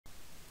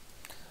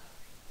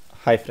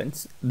Hi friends,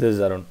 this is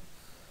Arun.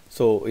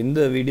 So in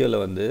the video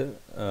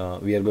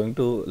we are going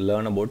to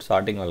learn about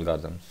sorting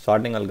algorithm.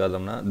 Sorting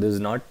algorithm na this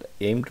is not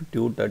aimed to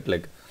tute at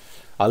like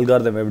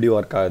algorithm எப்படி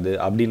work ஆகுது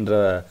அப்படின்ற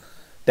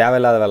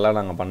தேவையில்லாதவெல்லாம்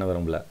நாங்கள் பண்ண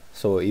விரும்பல.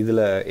 So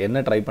இதில்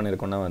என்ன try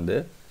பண்ணியிருக்கோன்னா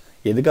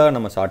எதுக்காக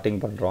நம்ம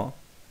சார்ட்டிங் பண்ணுறோம்,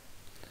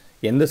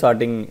 எந்த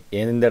சார்ட்டிங்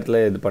எந்த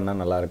இடத்துல இது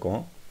பண்ணால்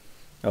நல்லாயிருக்கும்,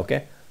 ஓகே.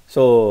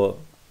 ஸோ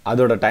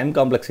அதோட டைம்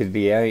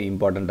காம்ப்ளெக்சிட்டி ஏன்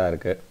இம்பார்ட்டண்ட்டாக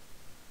இருக்குது,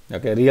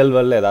 ஓகே, ரியல்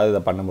வேர்ல்டில் ஏதாவது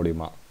இதை பண்ண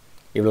முடியுமா,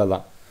 இவ்வளோ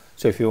தான்.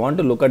 So if you want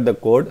to look at the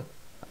code,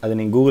 அது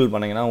நீங்கள் கூகுள்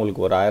பண்ணிங்கன்னா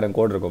உங்களுக்கு ஒரு 1000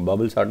 கோட் இருக்கும்.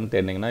 Bubble சார்ட்னு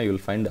தேடினீங்கன்னா you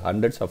will find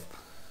hundreds of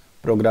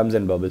programs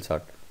and bubble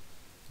chart,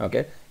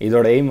 okay.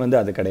 இதோட எய்ம்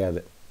அது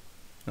கிடையாது,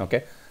 ஓகே.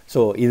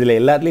 ஸோ இதில்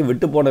எல்லாத்துலேயும்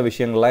விட்டு போன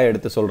விஷயங்கள்லாம்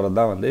எடுத்து சொல்கிறது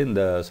தான்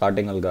இந்த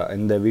சார்ட்டிங்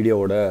இந்த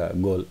வீடியோவோட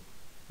கோல்,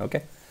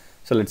 okay.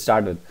 So let's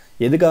start with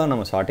எதுக்காக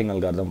நம்ம சார்ட்டிங்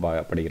அல்காரிதம்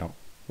படிக்கிறோம்,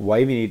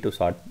 why we need to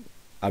sort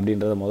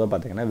அப்படின்றத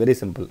பார்த்தீங்கன்னா வெரி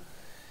சிம்பிள்.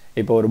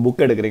 இப்போ ஒரு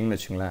புக் எடுக்கிறீங்கன்னு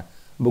வச்சுங்களேன்,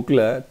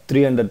 புக்கில்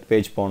 300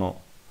 பேஜ் போகணும்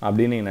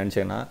அப்படின்னு நீங்கள்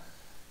நினச்சிங்கன்னா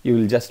you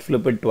will just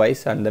flip it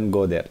twice and then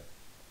go there,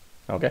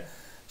 okay.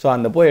 So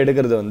அந்த போய்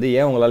எடுக்கிறது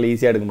ஏன் உங்களால்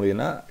ஈஸியாக எடுக்க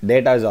முடியுதுன்னா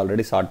டேட்டா இஸ்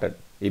ஆல்ரெடி சார்ட்டட்.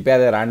 இப்போ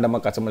அதை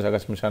ரேண்டமாக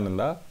கஸ்டமர்ஸாக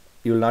இருந்தால்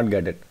you will not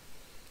get it,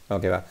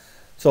 ஓகேவா.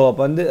 ஸோ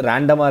அப்போ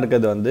ரேண்டமாக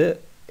இருக்கிறது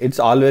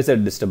it's always a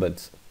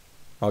disturbance,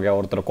 okay.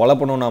 ஒருத்தர் கொலை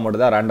பண்ணணுன்னா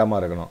மட்டும்தான்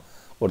ரேண்டமாக இருக்கணும்,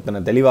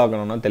 ஒருத்தனை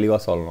தெளிவாக்கணும்னா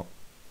தெளிவாக சொல்லணும்,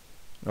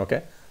 ஓகே.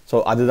 ஸோ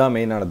அதுதான்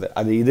மெயினானது.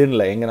 அது இதுன்னு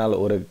இல்லை,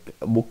 எங்கேனாலும் ஒரு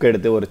புக்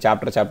எடுத்து ஒரு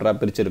சாப்டராக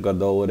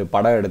பிரிச்சுருக்கிறதோ, ஒரு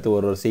படம் எடுத்து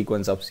ஒரு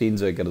சீக்வன்ஸ் ஆஃப்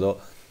சீன்ஸ் வைக்கிறதோ,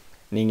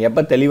 நீங்கள்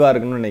எப்போ தெளிவாக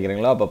இருக்கணும்னு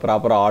நினைக்கிறீங்களோ அப்போ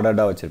ப்ராப்பராக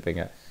ஆர்டர்டாக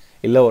வச்சுருப்பீங்க.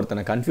 இல்லை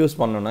ஒருத்தனை கன்ஃபியூஸ்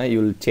பண்ணணுன்னா you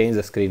will change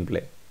the screen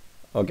play,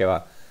 ஓகேவா.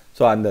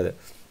 ஸோ அண்டு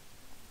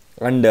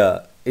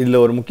இதில்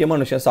ஒரு முக்கியமான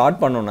விஷயம், சார்ட்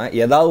பண்ணோன்னா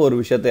ஏதாவது ஒரு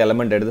விஷயத்தை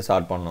எலமெண்ட் எடுத்து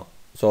சார்ட் பண்ணணும்.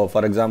 ஸோ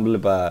ஃபார் எக்ஸாம்பிள்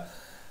இப்போ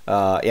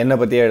என்னை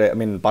பற்றி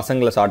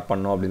பசங்களை சார்ட்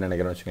பண்ணணும் அப்படின்னு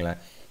நினைக்கிறேன்னு வச்சுங்களேன்,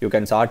 you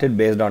can chart it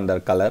based on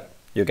Dhar colour,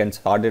 you can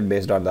sort it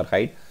based on their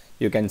height,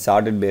 you can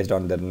sort it based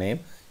on their name,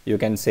 you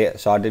can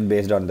sort it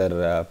based on their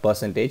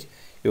percentage,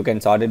 you can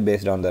sort it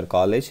based on their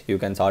college, you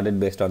can sort it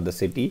based on the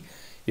city,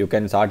 you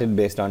can sort it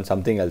based on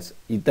something else.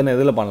 இத்தனை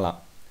இதில் பண்ணலாம்,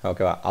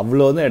 ஓகேவா.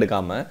 அவ்வளோதும்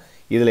எடுக்காமல்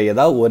இதில்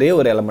ஏதாவது ஒரே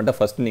ஒரு எலமெண்ட்டை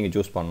first நீங்கள்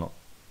சூஸ் பண்ணணும்,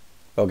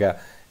 ஓகே.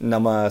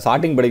 நம்ம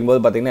சார்ட்டிங்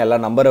படிக்கும்போது பார்த்தீங்கன்னா எல்லா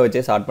நம்பரை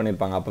வச்சே சார்ட்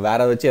பண்ணியிருப்பாங்க. அப்போ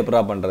வேறு வச்சு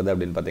எப்படா பண்ணுறது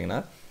அப்படின்னு பார்த்தீங்கன்னா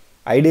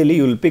ideally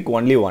you will big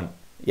only one.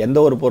 எந்த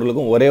ஒரு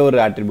பொருளுக்கும் ஒரே ஒரு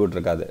ஆட்ரிபியூட்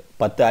இருக்காது,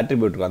 10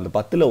 ஆட்ரிபியூட் இருக்கும். அந்த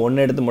 10ல் 1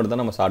 எடுத்து மட்டும்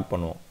தான் நம்ம சார்ட்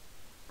பண்ணுவோம்,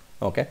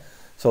 ஓகே.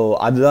 ஸோ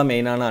அதுதான்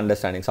மெயினான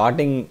அண்டர்ஸ்டாண்டிங்.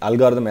 சார்ட்டிங்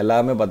அல்காரிதம்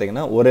எல்லாமே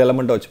பார்த்தீங்கன்னா ஒரு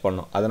எலமெண்ட்டை வச்சு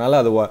பண்ணணும். அதனால்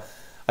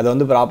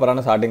அது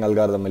ப்ராப்பரான சார்ட்டிங்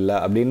அல்காரிதம் இல்லை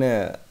அப்படின்னு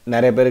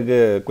நிறைய பேருக்கு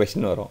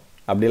கொஸ்டின் வரும்.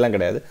 அப்படிலாம்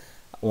கிடையாது.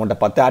 உன்கிட்ட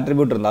 10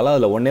 ஆட்ரிபியூட் இருந்தாலும்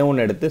அதில்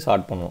ஒன்று எடுத்து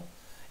சார்ட் பண்ணுவோம்.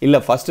 இல்லை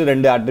ஃபஸ்ட்டு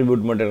 2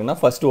 ஆட்ரிபியூட் மட்டும் இருக்குன்னா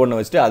ஃபஸ்ட்டு 1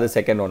 வச்சுட்டு அது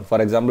செகண்ட் 1.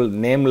 ஃபார் எக்ஸாம்பிள்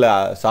நேமில்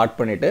சார்ட்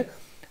பண்ணிவிட்டு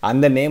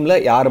அந்த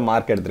நேமில் யார்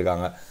மார்க்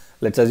எடுத்திருக்காங்க,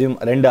 லெட்ஸ் அஸ்யூம்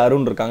 2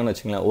 அருண் இருக்காங்கன்னு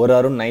வச்சுங்களேன். ஒரு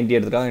அருண் 90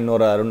 எடுத்திருக்காங்க,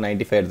 இன்னொரு Arun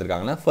 95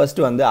 எடுத்திருக்காங்கன்னா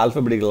first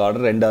alphabetical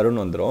order 2 Arun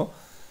வந்துடும்,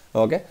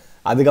 ஓகே.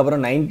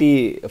 அதுக்கப்புறம்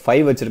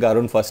 95 வச்சிருக்க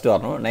அருண் ஃபஸ்ட்டு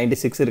வரணும்,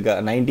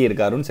 90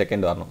 இருக்க அருண்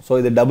செகண்ட் வரணும். ஸோ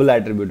இது டபுள்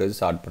ஆட்ரிபியூட் வச்சு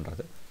சார்ட்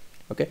பண்ணுறது,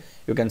 okay.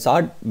 You can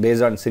chart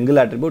based on single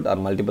attribute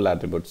are multiple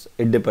attributes,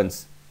 it depends,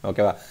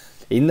 ஓகேவா.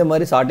 இந்த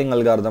மாதிரி sorting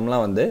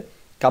அல்காரிதம்லாம்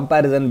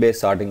comparison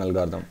paste sorting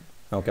algorithm,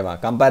 ஓகேவா.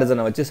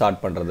 கம்பேரிசனை வச்சு சார்ட்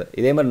பண்ணுறது.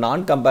 இதே மாதிரி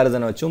நான்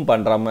கம்பேரிசனை வச்சும்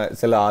பண்ணுறாம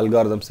சில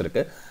அல்காரிதம்ஸ்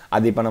இருக்குது.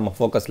 அது இப்போ நம்ம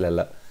ஃபோக்கஸில்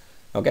இல்லை,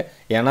 ஓகே.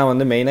 ஏன்னா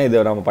மெயினாக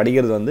இது நம்ம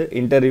படிக்கிறது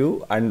இன்டர்வியூ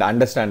அண்ட்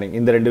அண்டர்ஸ்டாண்டிங்,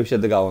 இந்த 2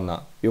 விஷயத்துக்காகவும்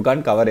தான். You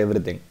can cover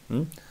every thing.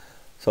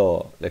 So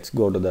let's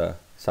go to the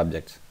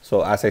subjects. So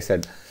as I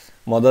set,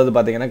 முதல்ல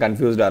பார்த்தீங்கன்னா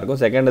கன்ஃபியூஸ்டாக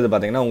இருக்கும், செகண்ட்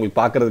பார்த்தீங்கன்னா உங்களுக்கு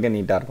பார்க்குறதுக்கே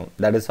நீட்டாக இருக்கும்.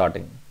 That is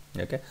sorting,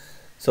 okay.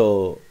 So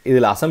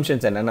இதில்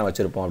அசம்ஷன்ஸ் என்னென்ன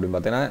வச்சுருப்போம் அப்படின்னு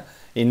பார்த்தீங்கன்னா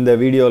இந்த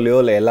வீடியோலையோ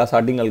இல்லை எல்லா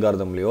சார்ட்டிங்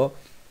அல்காரிதம்லையோ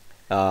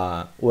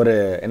ஒரு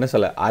என்ன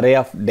சொல்ல அரே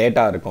ஆஃப்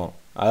டேட்டா இருக்கும்,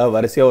 அதாவது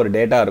வரிசையாக ஒரு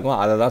டேட்டா இருக்கும்,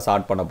 அதை தான்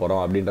சார்ட் பண்ண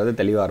போகிறோம் அப்படின்றது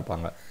தெளிவாக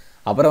இருப்பாங்க.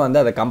 அப்புறம்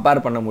அதை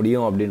கம்பேர் பண்ண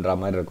முடியும் அப்படின்ற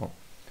மாதிரி இருக்கும்.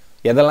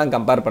 எதெல்லாம்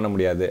கம்பேர் பண்ண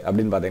முடியாது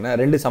அப்படின்னு பார்த்தீங்கன்னா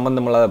 2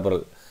 சம்மந்தமில்லாத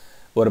பொருள்,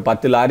 ஒரு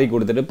 10 லாரி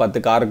கொடுத்துட்டு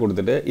 10 காரை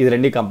கொடுத்துட்டு இது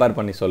 2 கம்பேர்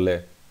பண்ணி சொல்லு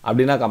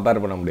அப்படின்னா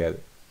கம்பேர் பண்ண முடியாது,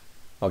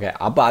 ஓகே.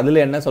 அப்போ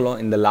அதில் என்ன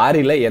சொல்லுவோம், இந்த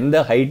லாரியில் எந்த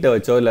ஹைட்டை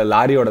வச்சோ இல்லை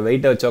லாரியோட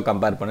வெயிட்டை வச்சோ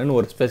கம்பேர் பண்ணுன்னு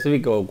ஒரு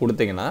ஸ்பெசிஃபிக்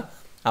கொடுத்தீங்கன்னா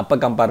அப்போ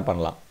கம்பேர்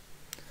பண்ணலாம்,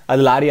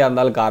 அது லாரியாக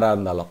இருந்தாலும் காராக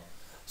இருந்தாலும்.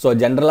 ஸோ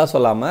ஜென்ரலாக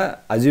சொல்லாமல்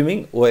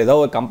அஸ்யூமிங் ஏதோ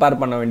ஒரு கம்பேர்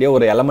பண்ண வேண்டிய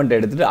ஒரு எலமெண்ட்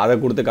எடுத்துகிட்டு அதை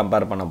கொடுத்து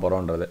கம்பேர் பண்ண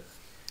போகிறோன்றது.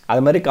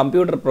 அது மாதிரி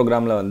கம்ப்யூட்டர்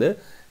ப்ரோக்ராமில்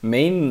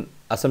மெயின்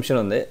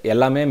அசம்ஷன்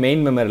எல்லாமே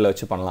மெயின் மெமரியில்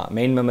வச்சு பண்ணலாம்.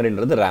 மெயின்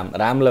மெமரின்றது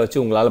ரேமில் வச்சு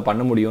உங்களால்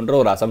பண்ண முடியுன்ற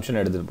ஒரு அசம்ஷன்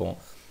எடுத்துகிட்டு போவோம்.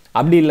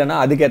 அப்படி இல்லைனா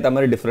அதுக்கேற்ற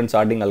மாதிரி டிஃப்ரெண்ட்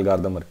சார்ட்டிங்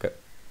அல்காரிதம் இருக்குது.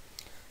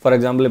 ஃபார்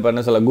எக்ஸாம்பிள் இப்போ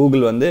என்ன சொல்ல,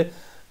 கூகுள்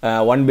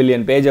 1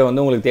 பில்லியன் பேஜை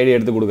உங்களுக்கு தேடி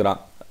எடுத்து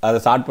கொடுக்குறான், அதை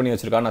சார்ட் பண்ணி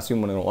வச்சுருக்கான்னு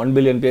அஸ்யூம் பண்ணுறோம். 1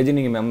 பில்லியன் பேஜ்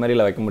நீங்கள்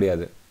மெமரியில் வைக்க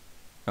முடியாது,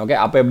 ஓகே.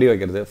 அப்போ எப்படி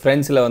வைக்கிறது,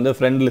 ஃப்ரெண்ட்ஸில்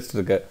ஃப்ரெண்ட் லிஸ்ட்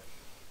இருக்குது,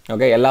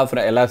 ஓகே.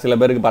 எல்லா சில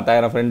பேருக்கு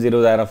 10,000 ஃப்ரெண்ட்ஸ்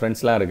 20,000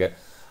 ஃப்ரெண்ட்ஸ்லாம் இருக்குது,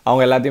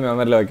 அவங்க எல்லாத்தையும்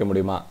மெமரியில் வைக்க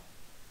முடியுமா,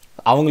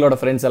 அவங்களோட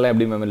ஃப்ரெண்ட்ஸ் எல்லாம்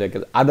எப்படி மெமரியில்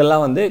வைக்கிறது,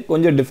 அதெல்லாம்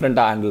கொஞ்சம்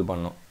டிஃப்ரெண்ட்டாக ஹேண்டில்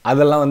பண்ணணும்.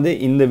 அதெல்லாம்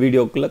இந்த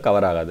வீடியோக்குள்ளே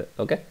கவர் ஆகாது,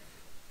 ஓகே.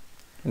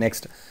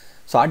 நெக்ஸ்ட்,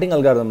 சார்ட்டிங்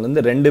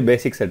அல்காரிதம்லேருந்து 2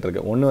 பேசிக் செட்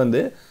இருக்குது.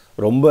 ஒன்று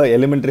ரொம்ப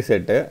எலிமெண்ட்ரி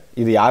செட்டு,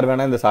 இது யார்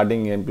வேணால் இந்த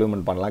சார்ட்டிங்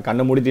இம்ப்ளிமெண்ட் பண்ணலாம்,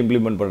 கண்ணை முடித்து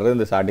இம்ப்ளிமெண்ட் பண்ணுறது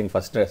இந்த சார்ட்டிங்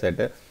ஃபஸ்ட்டு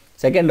செட்டு.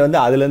 செகண்ட் வந்து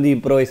அதுலேருந்து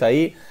இம்ப்ரோவைஸ்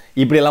ஆகி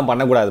இப்படியெல்லாம்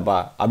பண்ணக்கூடாதுப்பா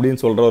அப்படின்னு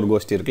சொல்கிற ஒரு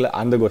கோஷ்டி இருக்குல்ல,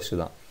 அந்த கோஷ்டி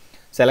தான்.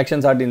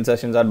 Selection chart,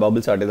 insertion chart,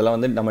 bubble chart இதெல்லாம்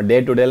வந்து நம்ம டே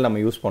டு டேல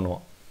நம்ம யூஸ்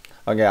பண்ணுவோம்.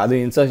 ஓகே, அது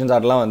இன்சர்ஷன்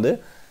சார்ட்லாம் வந்து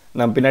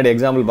நம்ம பின்னாடி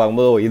எக்ஸாம்பிள்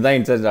பார்க்கும்போது இதுதான்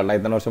இன்சர்ஷன் சார்ட்,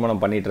 இத்தனை வருஷமாக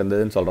நம்ம பண்ணிட்டு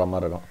இருந்ததுன்னு சொல்கிற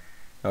மாதிரி இருக்கும்.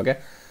 ஓகே,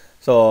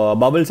 ஸோ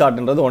பபிள்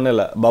சார்ட்ன்றது ஒன்றும்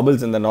இல்லை,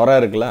 பபிள்ஸ் இந்த நுரை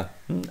இருக்குல்ல,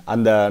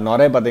 அந்த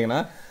நுரையை பார்த்தீங்கன்னா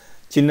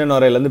சின்ன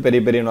நுரையிலேருந்து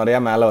பெரிய பெரிய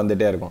நுரையாக மேலே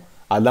வந்துகிட்டே இருக்கும்,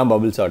 அதுதான்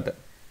பபிள் சார்ட்டு.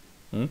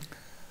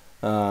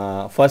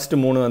 ஃபர்ஸ்ட்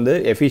 3 வந்து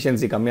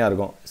எஃபிஷியன்சி கம்மியாக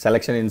இருக்கும்,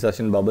 செலெக்ஷன்,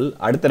 இன்சர்ஷன், பபிள்.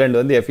 அடுத்த 2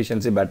 வந்து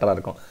எஃபிஷியன்சி பெட்டராக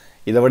இருக்கும்.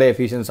 இதை விட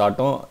எஃபிஷியன்ஸ்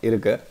சார்ட்டும்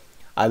இருக்குது,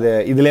 அது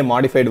இதிலே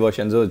மாடிஃபைடு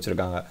வெர்ஷன்ஸும்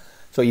வச்சுருக்காங்க.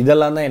 ஸோ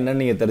இதெல்லாம் தான்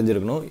என்னென்னு நீங்கள்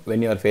தெரிஞ்சிருக்கணும்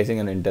when you are facing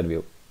an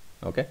interview.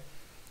 Okay,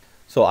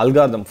 so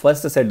algorithm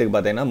first செட்டுக்கு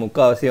பார்த்தீங்கன்னா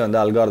முக்கால்வாசி வந்து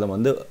அல்காரிதம்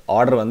வந்து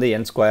ஆர்டர் வந்து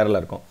n ஸ்கொயரில்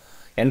இருக்கும்.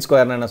 n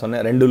ஸ்கொயர்னு என்ன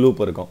சொன்னேன், 2 லூப்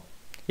இருக்கும்,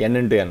 n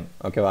 × n.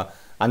 ஓகேவா,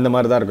 அந்த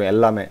மாதிரி தான் இருக்கும்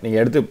எல்லாமே.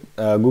 நீங்கள் எடுத்து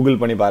கூகுள்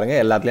பண்ணி பாருங்கள்,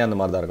 எல்லாத்துலேயும் அந்த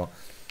மாதிரி தான் இருக்கும்.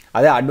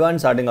 அதே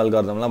அட்வான்ஸ் சார்ட்டிங்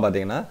அல்காரிதம்லாம்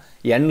பார்த்தீங்கன்னா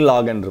n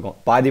log n இருக்கும்,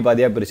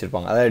 பாதியாக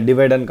பிரிச்சிருப்பாங்க. அதாவது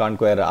டிவைட் அண்ட்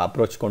கான்குயர்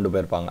அப்ரோச் கொண்டு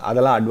போயிருப்பாங்க.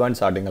 அதெல்லாம்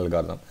அட்வான்ஸ் சார்ட்டிங்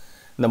அல்காரிதம்.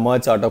 இந்த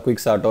மர்ஜ் சார்ட்டோ,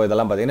 குவிக் சார்ட்டோ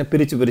இதெல்லாம் பார்த்தீங்கன்னா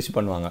பிரித்து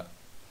பண்ணுவாங்க.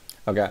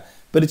 ஓகே,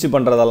 பிரித்து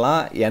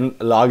பண்ணுறதெல்லாம் n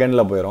log n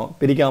போயிடும்,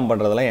 பிரிக்காமல்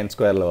பண்ணுறதெல்லாம் n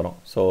ஸ்கொயரில் வரும்.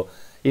 ஸோ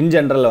இன்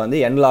ஜென்ரலில் வந்து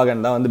n log n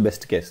தான் வந்து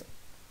பெஸ்ட் கேஸ்.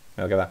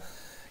 ஓகேவா,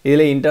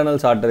 இதில் இன்டர்னல்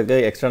சார்ட்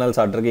இருக்குது, எக்ஸ்டர்னல்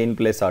சார்ட் இருக்குது, இன்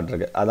பிளேஸ் சார்ட்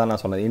இருக்குது. அதான்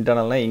நான் சொன்னது,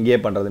 இன்டர்னல்னால் இங்கேயே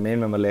பண்ணுறது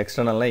மெயின் மெமரியில்,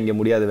 எக்ஸ்டர்னல்னால் இங்கே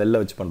முடியாது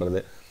வெளில வச்சு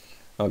பண்ணுறது.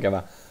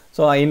 ஓகேவா,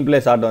 ஸோ இன்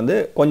பிளேஸ் சார்ட் வந்து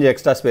கொஞ்சம்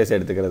எக்ஸ்ட்ரா ஸ்பேஸ்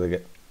எடுத்துக்கிறதுக்கு.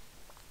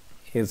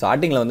 இது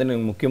சார்ட்டிங்கில் வந்து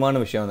எனக்கு முக்கியமான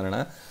விஷயம் வந்து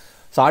என்னென்னா,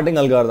 சார்ட்டிங்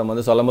அல்காரிதம்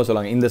வந்து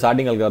சொல்லுவாங்க இந்த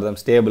சார்ட்டிங் அல்காரிதம்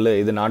ஸ்டேபிள்,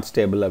 இது நாட்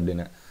ஸ்டேபிள்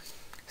அப்படின்னு.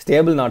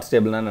 ஸ்டேபிள் நாட்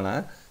ஸ்டேபிள்னா என்னென்னா,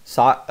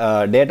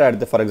 டேட்டா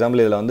எடுத்து ஃபார்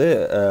எக்ஸாம்பிள் இதில் வந்து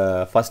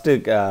ஃபஸ்ட்டு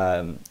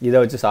இதை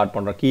வச்சு ஸ்டார்ட்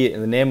பண்ணுறோம்,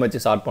 இந்த நேம் வச்சு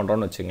ஸ்டார்ட்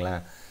பண்ணுறோன்னு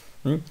வச்சுங்களேன்.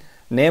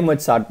 நேம்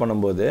வச்சு ஸ்டார்ட்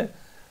பண்ணும்போது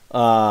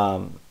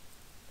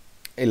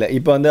இல்லை,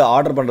 இப்போ வந்து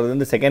ஆர்டர் பண்ணுறது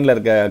வந்து செகண்டில்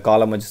இருக்க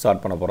காலம் வச்சு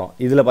ஸ்டார்ட் பண்ண போகிறோம்.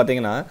 இதில்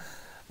பார்த்தீங்கன்னா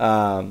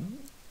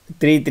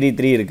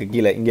 333 இருக்குது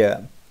கீழே, இங்கே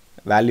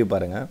வேல்யூ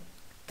பாருங்கள்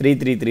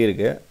 333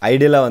 இருக்குது.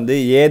 ஐடியலாக வந்து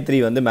A3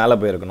 வந்து மேலே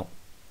போயிருக்கணும்.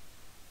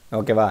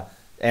 ஓகேவா,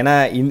 ஏன்னா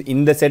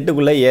இந்த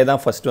செட்டுக்குள்ளே A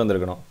தான் ஃபஸ்ட்டு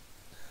வந்திருக்கணும்.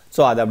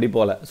 ஸோ அது அப்படி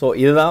போல். ஸோ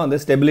இதுதான் வந்து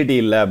ஸ்டெபிலிட்டி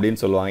இல்லை அப்படின்னு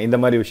சொல்லுவாங்க, இந்த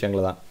மாதிரி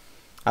விஷயங்கள் தான்.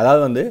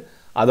 அதாவது வந்து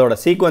அதோட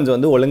சீக்வன்ஸ்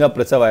வந்து ஒழுங்காக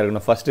ப்ரிசர்வ்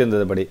ஆகிருக்கணும். ஃபஸ்ட்டு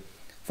இருந்தது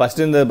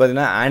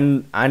பார்த்தீங்கன்னா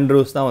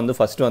ஆண்ட்ரூஸ் தான் வந்து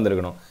ஃபஸ்ட்டு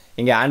வந்திருக்கணும்.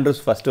 இங்கே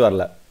ஆண்ட்ரூஸ் ஃபஸ்ட்டு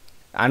வரல,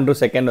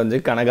 ஆண்ட்ரூஸ் செகண்ட் வந்து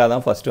கனகா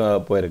தான் ஃபஸ்ட்டு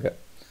போயிருக்கு.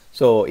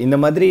 ஸோ இந்த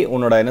மாதிரி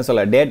உன்னோட என்ன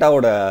சொல்ல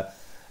டேட்டாவோட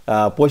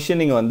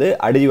பொசிஷனிங் வந்து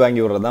அடி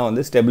வாங்கி விடுறது தான்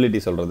வந்து ஸ்டெபிலிட்டி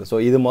சொல்கிறது. ஸோ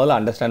இது முதல்ல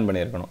அண்டர்ஸ்டாண்ட்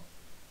பண்ணியிருக்கணும்.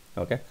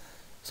 Okay,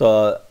 so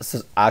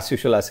as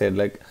usual as side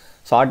like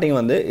sorting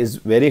வந்து is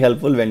very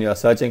helpful when you are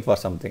searching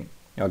for something.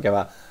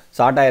 ஓகேவா,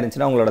 சார்ட்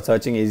ஆயிருந்துச்சுன்னா உங்களோட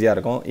சர்ச்சிங் ஈஸியாக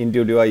இருக்கும்,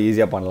 இன்ட்யூட்டிவாக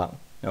ஈஸியாக பண்ணலாம்.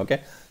 ஓகே,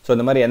 ஸோ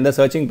இந்த மாதிரி எந்த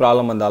சர்ச்சிங்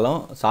ப்ராப்ளம் வந்தாலும்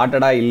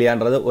சார்ட்டடாக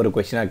இல்லையான்றது ஒரு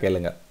கொஷினாக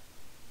கேளுங்க.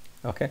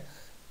 ஓகே,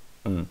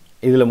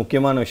 இதில்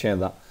முக்கியமான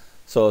விஷயம் தான்.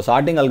 ஸோ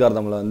சார்ட்டிங்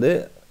அல்காரிதமில் வந்து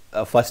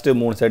ஃபஸ்ட்டு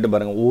 3 செட்டு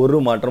பாருங்கள், ஒரு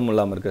மாற்றமும்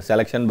இல்லாமல் இருக்குது.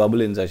 Selection,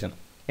 bubble, insertion,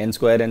 n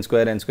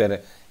square.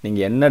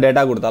 நீங்கள் என்ன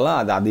டேட்டா கொடுத்தாலும்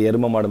அது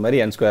எரும மாடு மாதிரி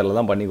n ஸ்கொயரில்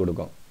தான் பண்ணி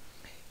கொடுக்கும்.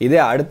 இதே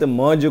அடுத்து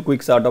மர்ஜ்,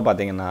 குவிக் சார்ட்டோ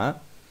பார்த்தீங்கன்னா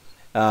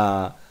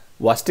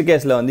ஒஸ்ட்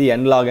கேஸில் வந்து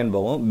n log n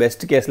போகும்,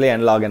 பெஸ்ட் கேஸில்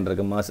n log n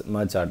இருக்குது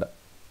மர்ஜ் சார்ட்டு.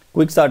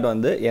 குவிக் சார்ட்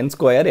வந்து n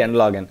square, n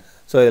log n.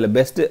 So இதில்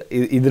பெஸ்ட்டு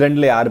இது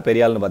ரெண்டில் யார்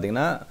பெரிய ஆள்னு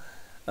பார்த்தீங்கன்னா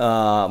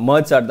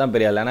மர்ஜ் சார்ட் தான்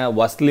பெரிய ஆள். ஏன்னா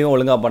ஒஸ்ட்லேயும்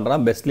ஒழுங்காக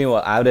பண்ணுறான், பெஸ்ட்லேயும்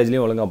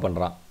ஆவரேஜ்லேயும் ஒழுங்காக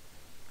பண்ணுறான்.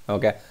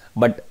 ஓகே,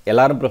 பட்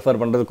எல்லோரும் ப்ரிஃபர்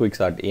பண்ணுறது குவிக்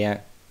சார்ட்.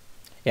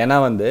 ஏன்னா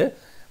வந்து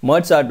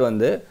மர்ஜ் சார்ட்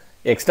வந்து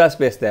எக்ஸ்ட்ரா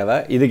ஸ்பேஸ் தேவை,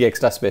 இதுக்கு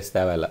எக்ஸ்ட்ரா ஸ்பேஸ்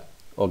தேவையில்லை.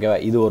 ஓகேவா,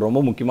 இது ஒரு ரொம்ப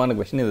முக்கியமான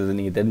கொஸ்டின், இது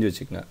நீங்கள் தெரிஞ்சு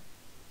வச்சுக்கோங்க.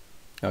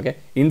 ஓகே,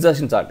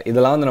 இன்சர்ஷன் சார்ட்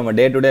இதெல்லாம் வந்து நம்ம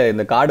டே டு டே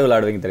இந்த கார்டு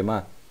விளையாடுவீங்க தெரியுமா,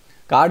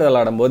 கார்டு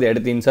விளையாடும் போது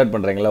எடுத்து இன்சர்ட்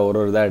பண்ணுறீங்களா, ஒரு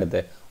இதாக எடுத்து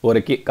ஒரு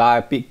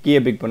கீயை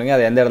பிக் பண்ணுவீங்க,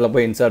 அதை எந்த இடத்துல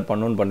போய் இன்சர்ட்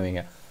பண்ணணும்னு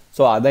பண்ணுவீங்க.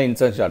 ஸோ அதான்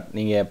இன்சர்ட் சார்ட்.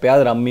 நீங்கள்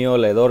எப்போயாவது ரம்மியோ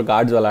இல்லை ஏதோ ஒரு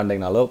கார்ட்ஸ்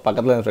விளையாண்டிங்கனாலோ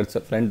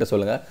பக்கத்தில் ஃப்ரெண்ட்டு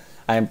சொல்லுங்கள்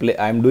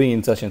I am doing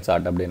insertion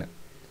chart அப்படின்னு.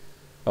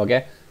 ஓகே,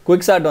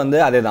 குவிக் சார்ட் வந்து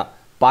அதே தான்,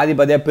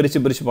 பாதியாக பிரித்து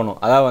பண்ணும்.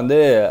 அதாவது வந்து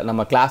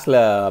நம்ம கிளாஸில்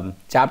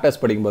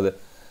சாப்டர்ஸ் படிக்கும்போது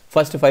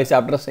ஃபர்ஸ்ட் 5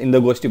 சாப்டர்ஸ் இந்த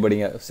கோஷ்டி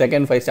படிங்க,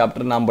 செகண்ட் 5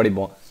 சாப்டர் நாம்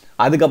படிப்போம்.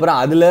 அதுக்கப்புறம்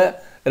அதில்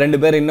 2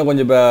 பேர் இன்னும்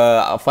கொஞ்சம்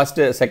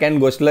ஃபஸ்ட்டு செகண்ட்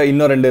கோஷ்டில்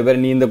இன்னும் 2 பேர்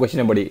நீ இந்த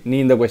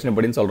கொஸ்டினை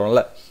படின்னு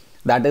சொல்கிறோம்ல,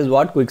 that is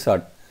what quick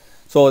chart.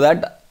 So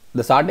that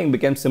the sorting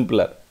became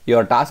simpler,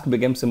 your task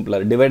became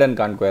simpler, divide and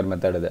conquer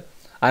method இது.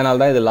 அதனால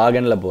தான் இது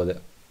லாகினில் போகுது.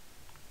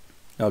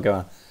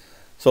 ஓகேவா,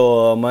 so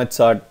merge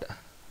chart,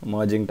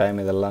 merging time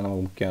இதெல்லாம்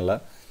நமக்கு முக்கியம் இல்லை.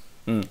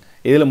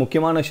 இதில்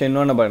முக்கியமான விஷயம்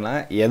என்னென்னு பார்த்தீங்கன்னா,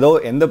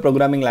 எந்த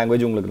ப்ரோக்ராமிங்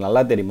லாங்குவேஜ் உங்களுக்கு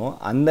நல்லா தெரியுமோ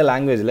அந்த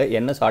லாங்குவேஜில்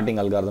என்ன சார்ட்டிங்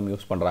அல்காரிதம்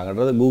யூஸ்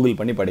பண்ணுறாங்கன்றது கூகுள்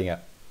பண்ணி படிங்க.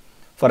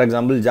 ஃபார்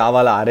எக்ஸாம்பிள்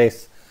ஜாவாவில்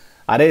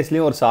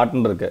அரேஸ்லேயும் ஒரு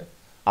சார்ட்னு இருக்குது,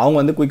 அவங்க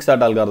வந்து குவிக்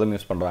சார்ட் அல்காரிதம்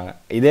யூஸ் பண்ணுறாங்க.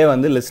 இதே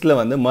வந்து லிஸ்ட்டில்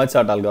வந்து மர்ஜ்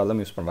சார்ட்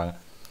அல்காரிதம் யூஸ் பண்ணுறாங்க.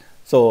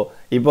 ஸோ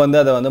இப்போ வந்து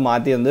அதை வந்து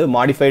மாற்றி வந்து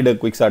மாடிஃபைடு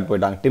குவிக் சார்ட்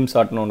போயிட்டாங்க, டிம்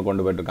சார்ட்னு ஒன்று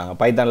கொண்டு போயிட்டுருக்காங்க.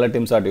 பைத்தானில்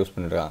டிம் சார்ட் யூஸ்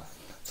பண்ணிட்டுருக்காங்க.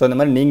 ஸோ இந்த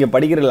மாதிரி நீங்கள்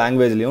படிக்கிற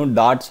லாங்குவேஜ்லேயும்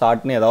டாட்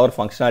சார்ட்னு ஏதாவது ஒரு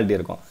ஃபங்க்ஷனாலிட்டி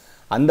இருக்கும்.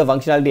 அந்த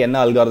ஃபங்க்ஷனாலிட்டி என்ன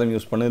அல்காரிதம்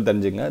யூஸ் பண்ணுன்னு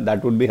தெரிஞ்சுங்க.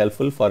 That would be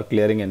helpful for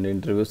clearing and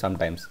interview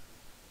sometimes.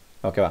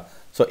 ஓகேவா,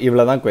 ஸோ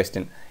இவ்வளோ தான்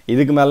கொஸ்டின்.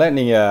 இதுக்கு மேலே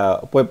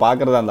நீங்கள் போய்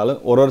பார்க்குறதா இருந்தாலும்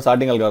ஒரு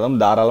சார்ட்டிங் அல்காரிதம்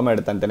தாராளமாக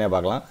எடுத்து தனித்தனியாக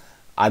பார்க்கலாம்.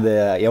 அது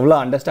எவ்வளோ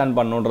அண்டர்ஸ்டாண்ட்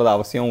பண்ணணுன்றது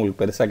அவசியம்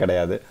உங்களுக்கு பெருசாக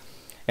கிடையாது.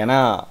 ஏன்னா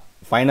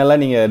ஃபைனலாக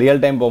நீங்கள்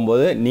ரியல் டைம்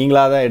போகும்போது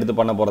நீங்களாக தான் எடுத்து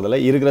பண்ண போகிறதில்ல,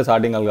 இருக்கிற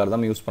சார்ட்டிங்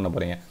அல்காரிதம் யூஸ் பண்ண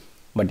போகிறீங்க.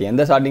 பட்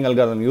எந்த சார்ட்டிங்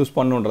அல்காரிதம் யூஸ்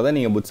பண்ணுன்றதை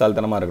நீங்கள்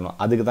புத்திசாலித்தனமாக இருக்கணும்.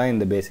 அதுக்கு தான்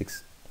இந்த பேசிக்ஸ்.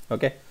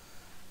 ஓகே,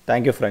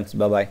 தேங்க்யூ ஃப்ரெண்ட்ஸ்,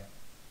 பாய்.